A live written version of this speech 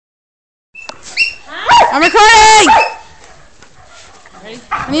I'm recording! Ready?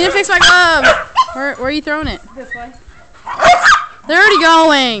 I need to fix my glove. Where are you throwing it? This way. They're already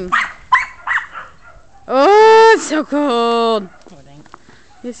going. Oh, it's so cold. Oh, dang.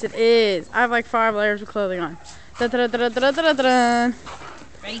 Yes, it is. I have like 5 layers of clothing on. Da, da, da, da, da, da, da, da.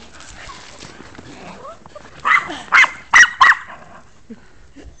 Ready?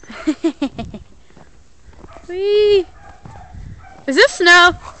 Whee! Is this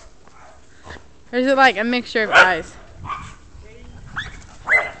snow? Or is it like a mixture of ice?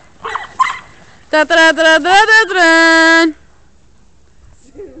 Da da da da da da da.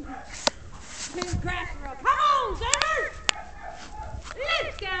 Come on, Xander!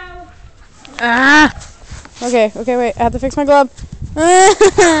 Let's go! Ah! Okay, wait. I have to fix my glove.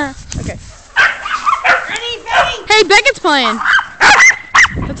 Okay. Ready, Betty? Hey, Beckett's playing.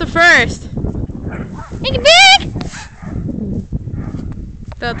 That's a first. Hey, Beck!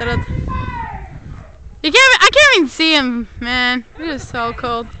 Da, da, da. I can't even see him, man. It is so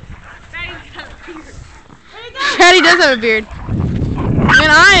cold. Betty's got a beard. Patty does have a beard. Man,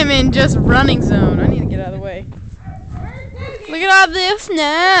 I am in just running zone. I need to get out of the way. Look at all this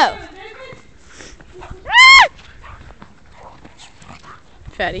snow. Ah!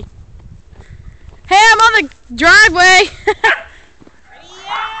 Fatty. Hey, I'm on the driveway.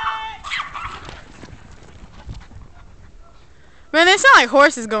 Man, they sound like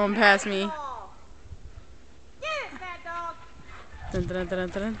horses going past me. Get it, fat dog. Dun, dun, dun,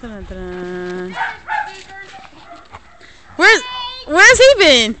 dun, dun, dun, dun. Where's he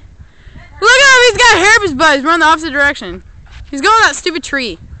been? Look at him, he's got hair up his butt. He's running the opposite direction. He's going to that stupid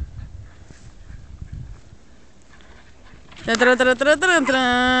tree. Dun, dun, dun, dun, dun, dun,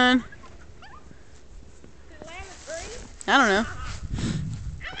 dun. I don't know.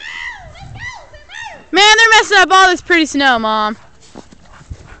 Man, they're messing up all this pretty snow, Mom.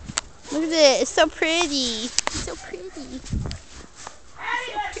 Look at it. It's so pretty. It's so pretty. It's so pretty.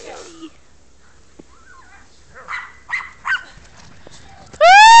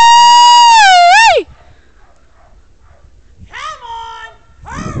 Whee! Come on!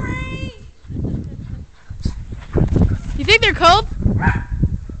 Hurry! You think they're cold?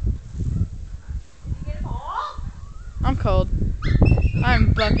 Get them all? I'm cold.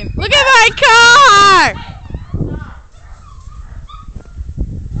 I'm bucking. Look at my car!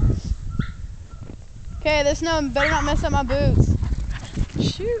 Okay, this snow better not mess up my boots.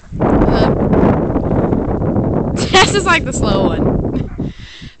 Shoot. This is like the slow one.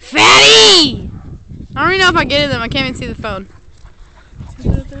 Fatty! I don't even know if I get in them. I can't even see the phone.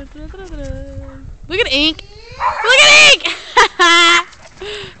 Look at ink. Look at ink!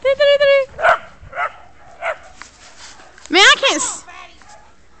 Man, I can't.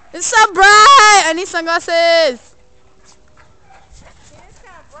 It's so bright. I need sunglasses.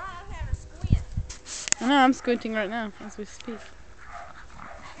 I know, I'm squinting right now as we speak.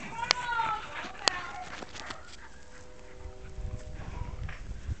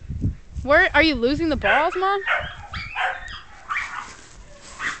 Where are you losing the balls, Mom?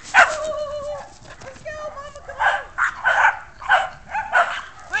 Let's go, Mama, come on!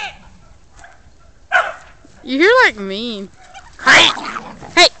 Wait! You're like mean. Hey!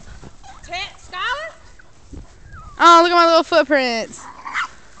 Skylar? Oh, look at my little footprints.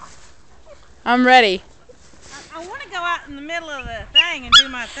 I'm ready. I want to go out in the middle of the thing and do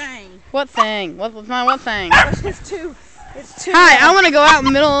my thing. What thing? What thing? It's too. Hi, I want to go out in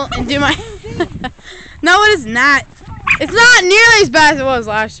the middle and do my... No, it is not. It's not nearly as bad as it was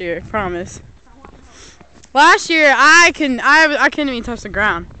last year, I promise. Last year, I couldn't even touch the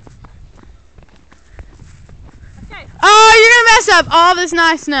ground. Okay. Oh, you're going to mess up all this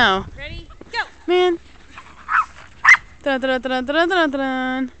nice snow. Ready? Go! Man. Dun, dun, dun, dun, dun, dun,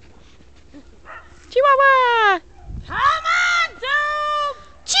 dun. Chihuahua! Come on, Doom!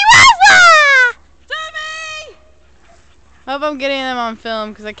 Chihuahua! Doobie! I hope I'm getting them on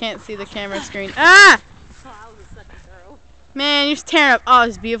film because I can't see the camera screen. Ah! Oh, I was a second girl. Man, you're tearing up all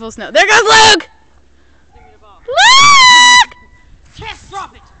this beautiful snow. There goes Luke! Give me the ball. Luke! Tess,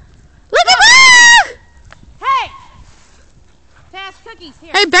 drop it! Look at Luke! Hey! Tess, cookies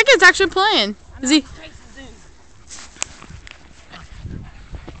here. Hey, Beckett's actually playing. Is he?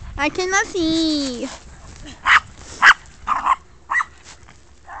 I cannot see.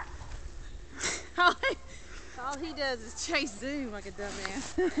 All he does is chase Zoom like a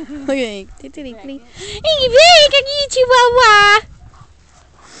dumbass. Look at me. Hey, Vic, I need Chihuahua.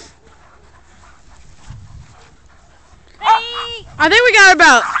 Hey! I think we got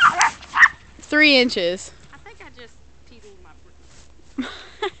about 3 inches. I think I just peeled my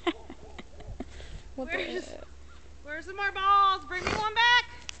What Where's some more balls? Bring me one back.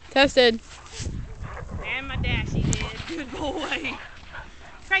 Tested. boy.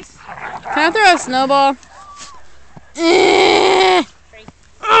 Trace. Can I throw a snowball?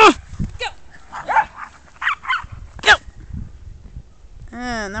 Go. Go.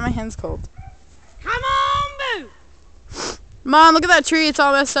 Now my hand's cold. Come on, Boo. Mom, look at that tree. It's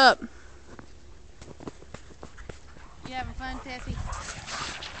all messed up. You having fun, Tessie?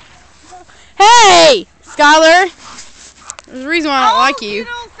 Hey, Skylar. There's a reason why I don't like you.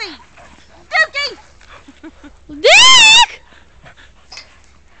 Don't see. Dookie. Dick!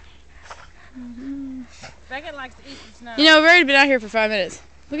 Beckett likes to eat the snow. You know, we've already been out here for 5 minutes.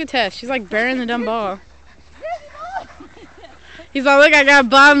 Look at Tess. She's like burying the dumb ball. He's like, look, I got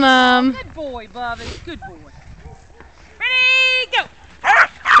bottom. Good boy, Bubba. Good boy. Ready, go.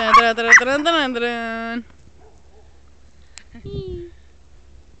 Dun, dun, dun, dun, dun, dun, dun.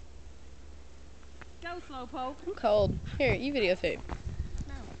 Go, Slowpoke. I'm cold. Here, you videotape.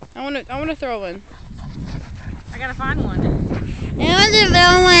 No. I wanna throw one. I gotta find one. I want to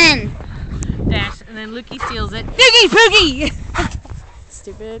throw one. Dash, and then Lukey steals it. Dookie Pookie!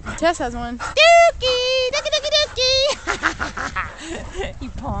 Stupid. Tess has one. Dookie! Dookie, dookie, dookie! You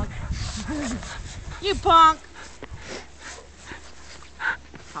punk. You punk.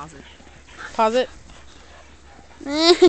 Pause it. Pause it.